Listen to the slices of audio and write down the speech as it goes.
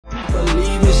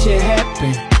shit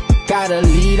happen. Gotta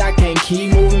lead, I can't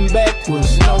keep moving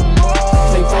backwards. No more.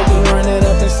 Stay focused, run it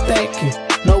up and stack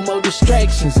it. No more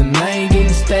distractions, and I ain't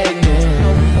getting stagnant.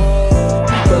 No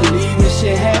more. Believe this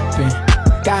shit happen.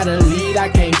 Gotta lead, I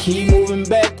can't keep moving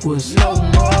backwards. No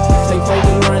more. Stay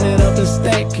focused, run it up and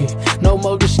stack it. No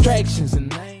more distractions,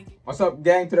 and I ain't. What's up,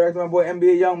 gang? To the rest of my boy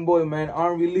NBA YoungBoy, man.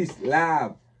 Unreleased,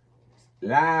 live,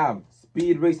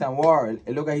 speed, race, and war.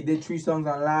 It look like he did 3 songs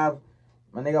on live.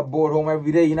 My nigga bored home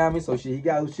every day, you know what I mean? So shit, he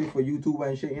got shit for YouTube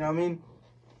and shit, you know what I mean?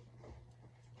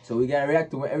 So we gotta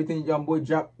react to when everything YoungBoy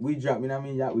drop, we drop, you know what I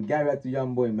mean? Yeah, we gotta react to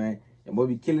YoungBoy, man. YoungBoy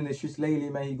be killing the shit lately,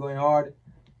 man. He going hard.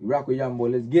 We rock with YoungBoy.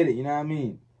 Let's get it, you know what I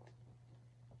mean?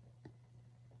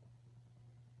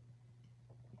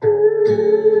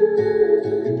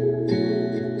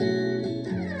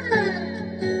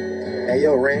 Hey,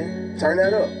 yo, Ren, turn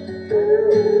that up.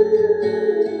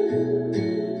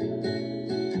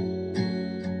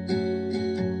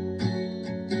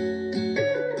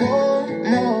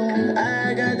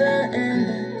 I got the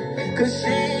ending, cause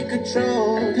she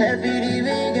controlled half of the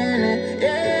beginning.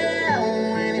 Yeah,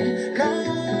 I'm winning, no,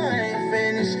 I ain't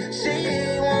finished. She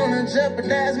wanna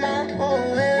jeopardize my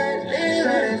whole head.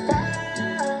 Leave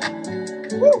fire.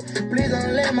 Please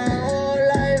don't let my whole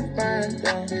life burn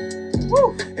down.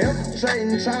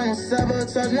 Infiltrating, trying to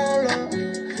sabotage no love.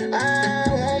 I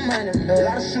want money, a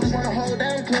lot of shooters wanna hold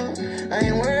down club. I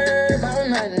ain't worried about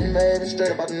nothing, baby.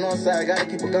 Straight up out the north side, gotta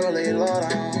keep a gun, lay it low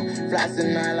down. Flies at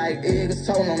night like Eagles,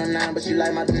 told on the 9, but she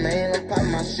like my domain. I'm popping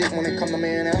my shit when it come to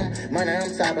me and them. Money I'm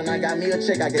topping, I got me a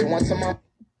check, I gave one to my.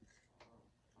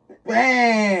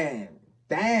 Bam!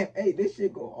 Damn, hey, this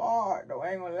shit go hard though,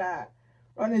 I ain't gonna lie.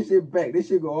 Run this shit back, this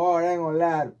shit go hard, I ain't gonna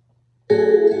lie.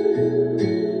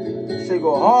 This shit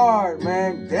go hard,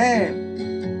 man, damn.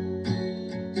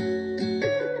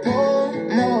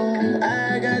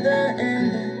 I got the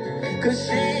ending, cause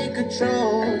she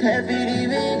controlled half of the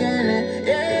beginning.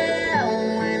 Yeah,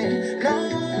 I'm winning, no,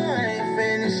 I ain't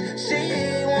finished. She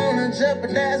wanna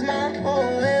jeopardize my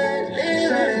whole head.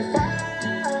 Leave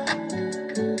fire.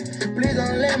 Please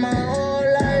don't let my whole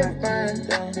life burn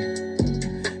down.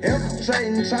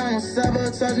 Infiltrating, trying to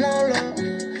sabotage no love.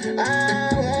 I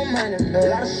want money, a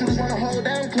lot of shooters wanna hold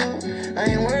down club. I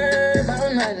ain't worried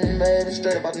about nothing, baby.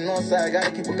 Straight up out the north side,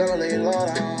 gotta keep a gun, lay it low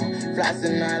down. Flies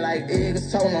at night like Eagles,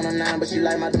 told on the 9, but she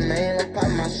like my domain. I'm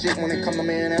popping my shit when it come to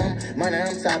me and them. Money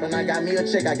I'm topping, I got me a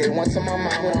check, I gave one to my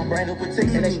mom. When I'm brand new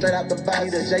boutique, and they straight out the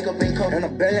box. The Jacob and Coke, and a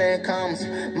belly and comes.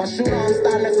 My shooter on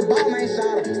style, that's a ball, man,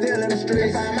 shot her. Still in the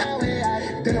streets, find my way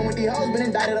out. Dealing with these hoes, been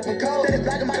indicted up in cold. Said it's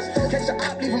black about the store, catch your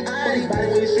op, leave them eyes. Anybody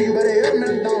when you shoot, you better hear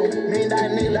me, don't. Me and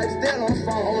that nigga like still on the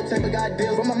phone. On the table, got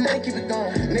deals, but my money keep it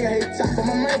going. Nigga hate top, but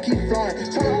my money keep flowing.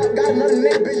 Turn up, got another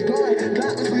nigga, bitch glowing.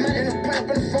 Glock with some money in the pump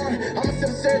in the phone. I'ma sip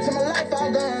serious till my life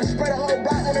all gone. Spread a whole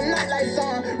block when the night lights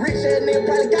on. Rich ass nigga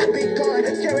probably got big gun.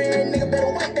 Scary ass nigga better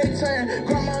wait they turn.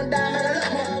 Grandma died, man, I love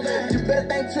my gun. You better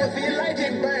think twice for your life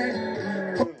get burned.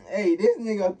 Hey, this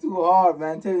nigga too hard,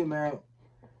 man. Tell you, man.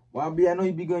 YB, I know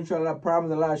you be going through a lot of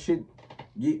problems, a lot of shit.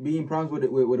 Being problems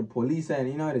with the police and,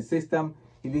 you know, the system.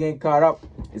 He be getting caught up.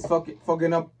 It's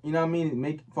fucking up, you know what I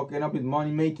mean? Fucking up his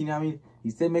money making, you know what I mean?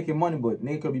 He's still making money, but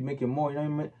nigga could be making more, you know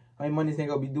what I mean? How many money this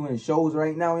nigga be doing shows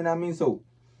right now, you know what I mean? So,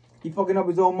 he fucking up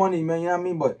his own money, man, you know what I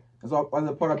mean? But that's all as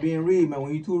a part of being real, man.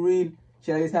 When you too real,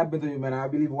 shit like this happen to you, man. I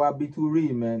believe YB too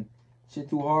real, man. Shit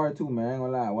too hard too, man. I ain't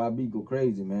gonna lie. YB go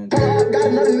crazy, man. Got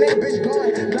another nigga, bitch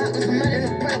glowing. Glock with some money in the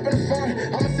pump in the phone.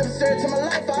 I'ma sip serious till my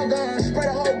life all gone. Spread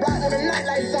a whole block when the night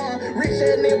lights on. Rich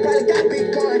ass nigga probably got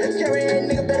big gun. Scary ass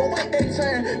nigga better wait they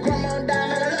turn. Grandma died,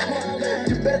 man, I love my gun.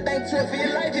 You better think twice for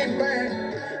your life get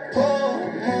burned.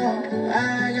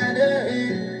 I got the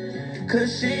end,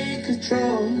 cause she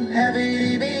controlled half of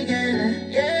the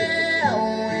beginning. Yeah,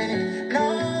 I'm winning, no,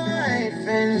 I ain't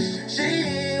finished. She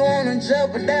wanna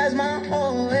jeopardize my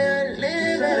whole head.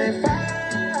 Live in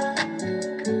fire.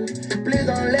 Please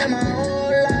don't let my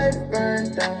whole life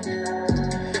burn down.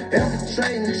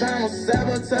 Infiltrating, trying to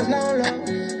sabotage no love.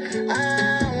 I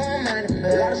want money,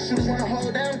 a lot of shooters wanna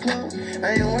hold down club. I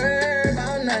ain't worried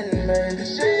about nothing, baby.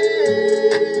 She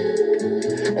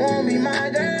won't be my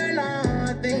girl, no.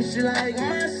 I think she like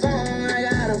my song. I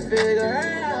gotta figure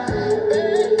out,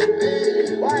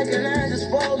 baby, why can't I just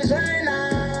focus right now?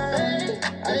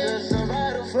 I just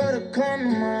survival for the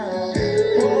coming miles. I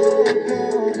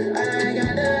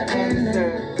got the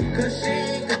ending, cause she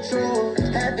control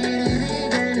happy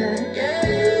beginning.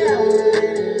 Yeah, I'm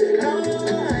winning, no,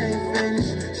 I ain't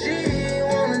finished. She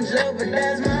wanna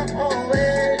jeopardize my whole way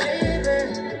of living.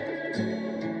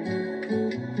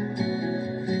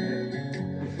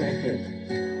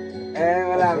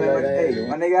 Hey,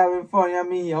 my nigga having fun, you know what I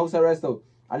mean? He house arrest though.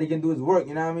 all he can do is work,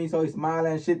 you know what I mean? So he smile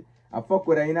and shit. I fuck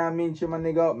with that, you know what I mean? Cheer my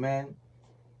nigga up, man.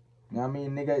 You know what I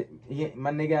mean? Nigga,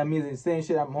 my nigga and me is the same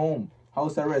shit. I'm home.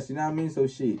 House arrest, you know what I mean? So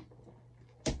shit.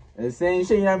 The same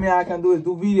shit, you know what I mean? All I can do is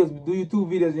do videos, do YouTube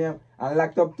videos, you know? I'm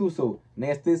locked up too, so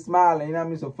nigga still smiling, you know what I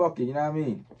mean? So fuck it, you know what I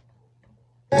mean?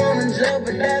 But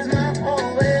that's my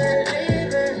always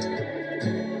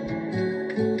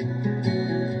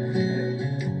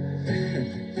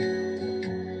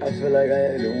I feel like I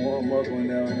had to warm up on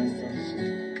that one.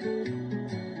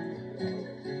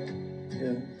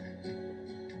 Yeah.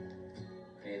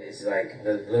 I mean, it's like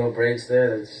the little breaks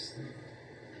there.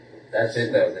 That's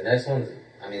it though. The next one,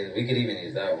 I mean, we could even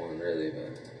use that one really,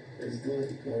 but Let's do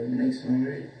it. Go to the next one,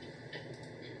 right?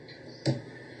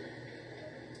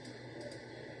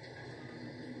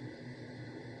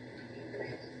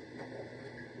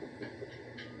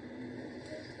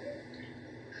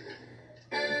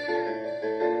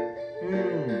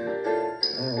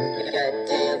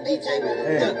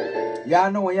 Hey,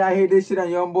 y'all know when y'all hear this shit on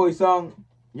YoungBoy song,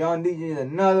 Young DJ is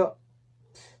another.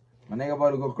 My nigga about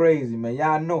to go crazy, man.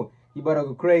 Y'all know he about to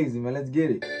go crazy, man. Let's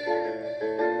get it.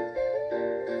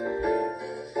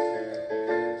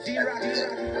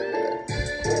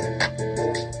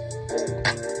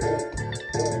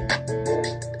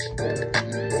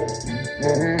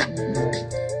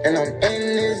 And I'm in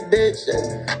this bitch.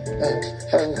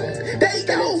 There you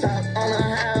go. Top on the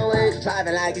highway,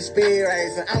 driving like a speed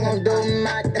racer. I'm gonna do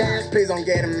my dance, please don't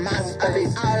get in my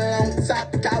space. All on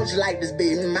top the couch like this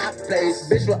be my place.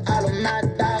 Bitch with all of my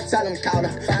dogs, tell them call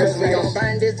her. Cause we gon'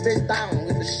 burn this bitch down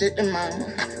with the shit in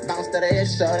mama. Bounce to the head,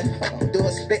 shorty. Do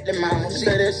a split the mama. She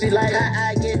said that she like how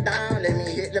I get down, let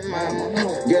me hit the mama.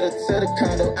 Get her to the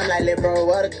condo, I'm like, little bro,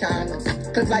 what a condo.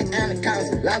 Clip like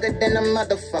anacondas, longer than a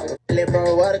motherfucker. Little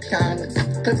bro, what a condoms.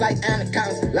 Clip like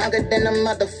anacondas, longer than a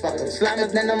motherfucker. Slimmer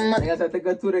than a motherfucker. Nigga, I take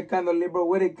her to the condo, little bro,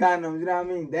 with the condoms, you know what I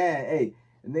mean? Damn, hey,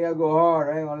 the nigga go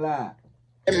hard, I ain't gonna lie.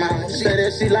 Mama, she said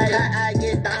that she like how I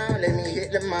get down, let me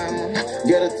hit the mama.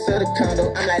 Get her to the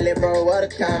condo, I'm like, little bro, what a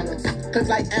condoms. Clip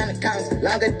like anacondas,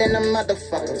 longer than a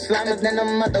motherfucker. Slimmer than a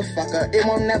motherfucker, it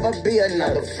won't never be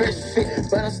another. Fresh fit,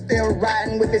 but I'm still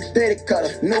riding with this dirty cutter.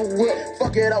 New whip,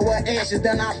 fuck it up with ashes,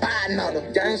 then I buy another.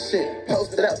 Gang shit,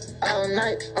 posted up all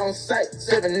night, on sight,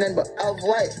 sipping nothing but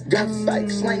off-white. Gunfight,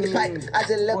 swinging pipe, I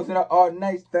just left. Posting up all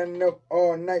night, standing up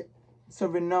all night,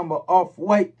 serving number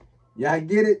off-white. Y'all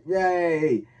get it?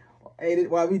 Yay. Hey, this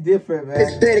why we different, man.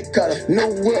 It's dirty cutter, new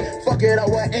whip, fuck it up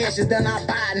with ashes, then I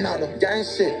buy another. Gang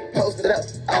shit, posted up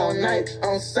all night,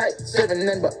 on sight, sipping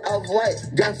nothing but off-white.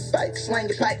 Gunfight,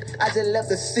 swinging pipe, I just left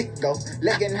the sick go.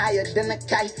 Looking higher than a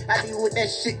kite, I be with that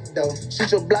shit though.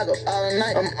 Shoot your block up all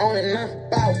night, I'm on it now.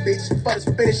 Bow bitch, for the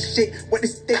spit of shit, with the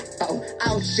stick oh.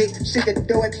 Out shit, she could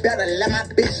do it better, let my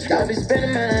bitch go. I be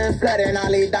spinning man, flooding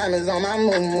all these diamonds on my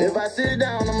moon. If I sit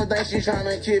down, I'ma think she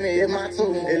tryna kill me, if my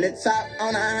tooth. If the top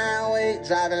on the highway,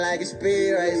 driving like a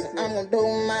speed racer. I'm gonna do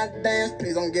my dance,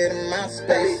 please don't get in my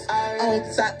space. On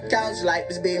top couch like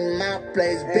this be my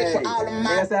place. Hey, bitch, for all of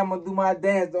my. I said I'm gonna do my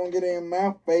dance, don't get it in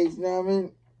my face, you know what I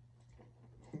mean?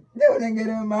 Don't get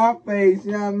it in my face,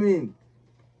 you know what I mean?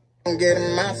 Don't get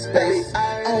in my space.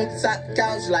 On top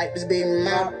couch like this be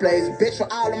my place. Bitch,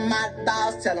 for all of my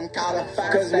dogs, tell them call her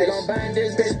fire. Cause we gon' burn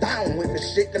this bitch down with the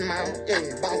shit in mama.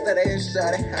 Yeah, bounce to the head,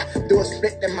 shorty. Do a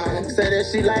split the mama. Say that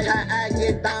she like how I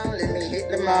get down, let me hit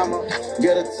the mama.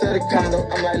 Get her to the condo,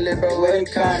 I'm like, little bro, where they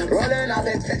come? Rolling off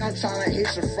that tech, I'm tryna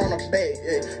hit you from the bed.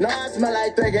 Yeah. No, I smell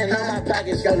like thinking on my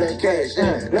pockets, got little cash.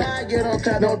 Yeah. No, I get on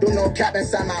clap, don't do no cap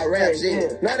inside my raps.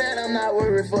 Yeah. Know that I'm not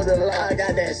worried for the law, I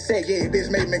got that sick, yeah.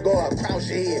 Bitch make me go across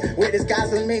your head. With this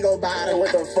Casamigo bottle,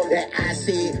 what the fuck that I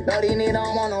see? No, these niggas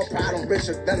don't want no problem,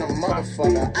 richer than a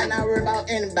motherfucker. I not worry about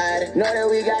anybody, know that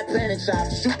we got plenty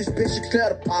chops. Shoot this bitch, you clear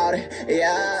the party.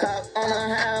 Yeah, top on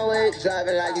the highway,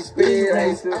 driving like a speed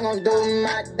racer. I'm gonna do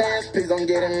my dance, please don't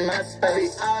get in my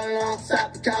space. All on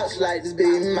top the couch like this be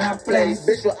my place.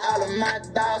 Bitch with all of my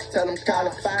dogs, tell them call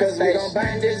it fire. Cause we gon'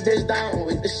 burn this bitch down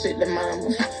with the shit that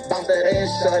mama. Bounce that ass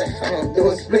shorty, I'm gonna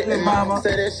do a split the mama.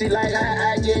 Say that she like how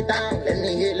I get down, let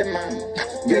me hit the mama.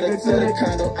 Get her to the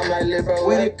condo, I'm like, little bro,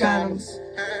 where the condoms?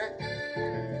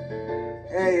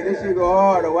 Hey, this shit go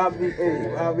hard though. Why this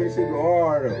shit go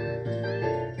hard though?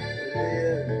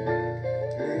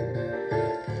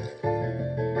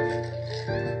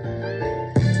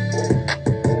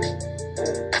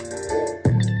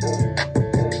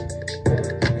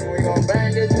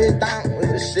 Burn this bitch down with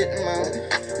the shit in my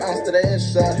mouth. Bounce to the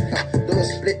inside, do a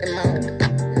split in my mouth.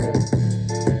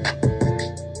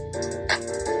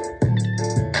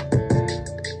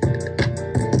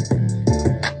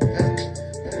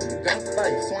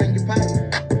 Gunfight, swing your pipe.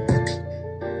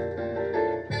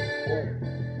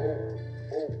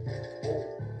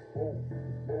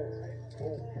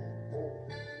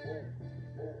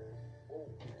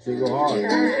 Shit go hard.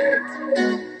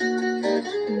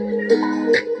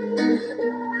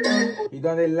 He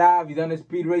done it live, he done it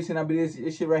speed racing. I believe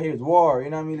this shit right here is war.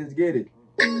 You know what I mean? Let's get it.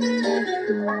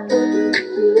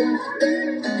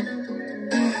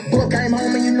 Book came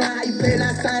home and you know how you play.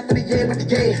 Last time for the year with the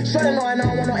gay. Sure know I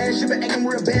don't want no ass. You been acting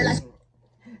real bad like.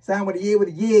 Sign with a year,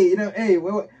 you know, hey,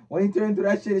 when he turn into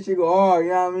that shit go hard,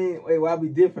 you know what I mean? Wait, why be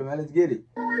different, man? Let's get it.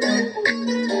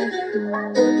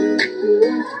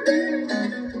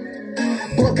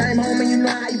 Book came home and you know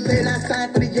how you play. Last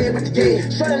time for the year with the gay.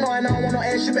 Sure know I don't want no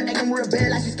ass. You been acting real bad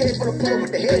like she scared for the pull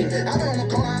with the head. I been on the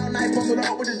car all night, posted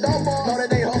up with the dope ball. Know that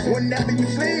they hustle whenever you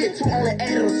slid. Two only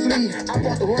added a sleeve. I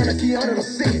brought the runner key under the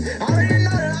seat. I already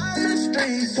know that I'm in the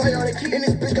streets. Toyota key in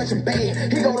this bitch got your bag.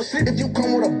 He go to sleep if you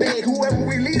come with a bag. Whoever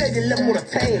we leave, they get left with a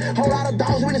tag. Whole lot of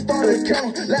dogs when it started to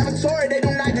count. Lavatory, they do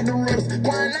not get the rules.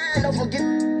 Grind 9, don't forget.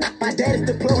 My daddy's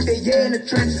deployed, they yeah in the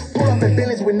trench. Pull up in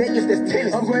feelings with niggas that's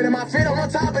tennis. Upgrading my fit on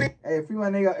top of it. Hey, free my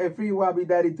nigga, hey, free YB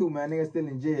Daddy too, man. Nigga still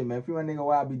in jail, man. Free my nigga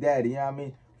YB Daddy, you know what I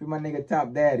mean? Free my nigga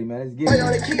Top Daddy, man. Let's get it.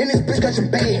 Toyota key in this bitch got your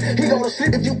bag. He go to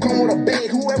sleep if you come with a bag.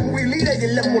 Whoever we leave, they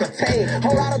get left with a tag.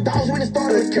 Whole lot of dogs when it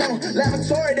started to count.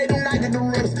 Lavatory, they do not get the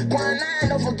rules. Grind 9,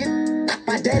 don't forget.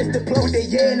 My daddy's deployed, they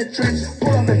yeah in the trench.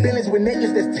 Pull up in feelings with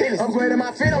niggas that's tennis. Upgrading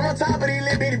my fit on top of these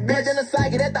little bitty bitch in the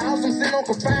socket. At the house, I'm sitting on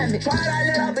confinement. Try to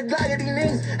let out the Glock at these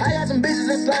niggas. I got some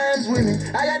bitches and slimes with me.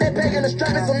 I got that bag in the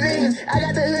strap and some niggas. I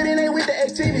got the hood and they with the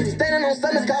activity. Standing on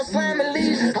summits called slime and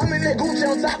leisure. I'm in that Gucci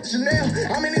on top of Chanel.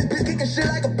 I'm in this bitch kicking shit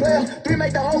like a player. 3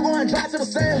 make the hoe go and drive to the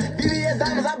sale. BBS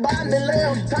diamonds, I buy them and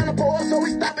live. Time to pull up, so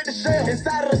we stop at the shell.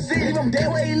 Inside of the city, I'm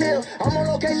dead where he live. I'm on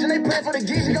location, they play for the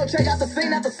geeks. You go check out the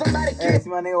scene after somebody Hey, kills. see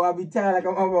my nigga YB tired like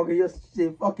I'm unwalking your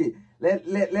shit. Fuck it.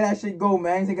 Let that shit go,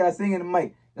 man. You ain't gotta sing in the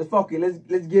mic. Just fuck it. Let's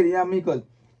get it, you know what I mean? Cause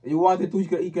if you wanted to,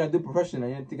 you can do professional.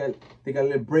 You know, take a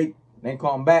little break, then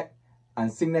come back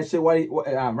and sing that shit while he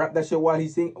rap that shit while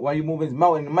he moving his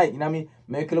mouth in the mic, you know what I mean?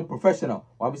 Make it look professional.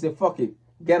 YB say fuck it.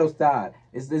 Ghetto style.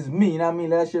 It's me, you know what I mean?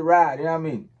 Let that shit ride, you know what I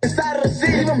mean? Inside of the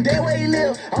city, I'm dead where he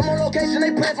live. I'm on location,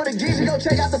 they play for the geeks. You go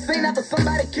check out the scene after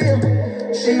somebody killed.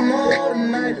 She more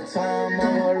than night, the time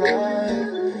of her life.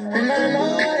 And I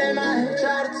know they might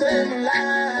try to take my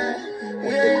life.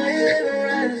 We ain't living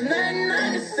right, there's nothing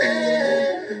I can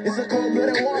say. It's a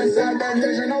cold-blooded war inside that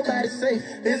vision, nobody safe.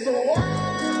 It's a war,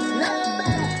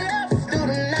 nobody else through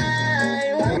the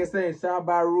night. Nigga saying shout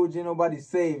by Rouge, ain't nobody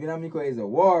safe, you know what I mean? Cause it's a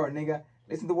war, nigga.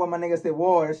 Listen to what my nigga say,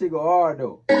 war. That shit go hard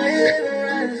though. Living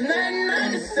right, there's nothing I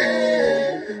can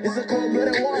say. It's a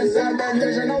cold-blooded war inside that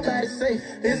vision, nobody safe.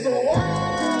 It's a war,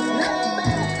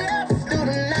 nobody else through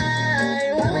the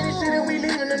night. Popping this shit and we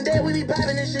leaving them dead. We be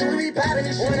popping this shit, we be popping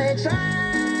this shit. When they try,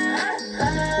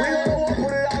 we go to war,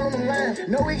 put it all on the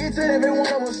line. Know we get to every one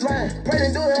of us flying. Pray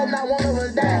to do it, hope not one of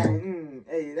us die.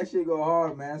 Hey, that shit go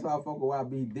hard, man. That's why I fuck with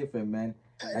YB different, man.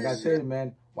 Like I said,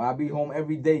 man, YB home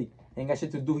every day. Ain't got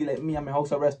shit to do. He like me. I'm in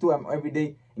house arrest too. I'm every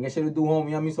day. Ain't got shit to do home.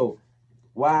 You know what I mean? So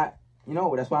why, you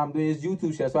know, that's why I'm doing this YouTube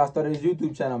shit. That's why I started this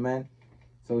YouTube channel, man.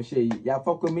 So shit, y'all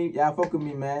fuck with me. Y'all fuck with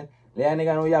me, man. Let y'all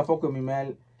nigga know y'all fuck with me,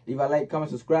 man. Leave a like,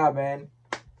 comment, subscribe, man.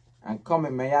 And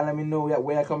comment, man. Y'all let me know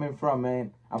where y'all coming from,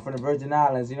 man. I'm from the Virgin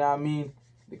Islands, you know what I mean?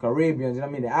 The Caribbeans, you know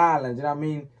what I mean? The islands, you know what I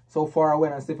mean? So far away,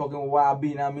 and I'm still fucking with YB,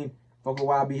 you know what I mean? Fucking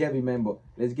with YB heavy, man. But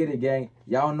let's get it, gang.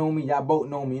 Y'all know me. Y'all both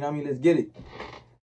know me, you know what I mean? Let's get it.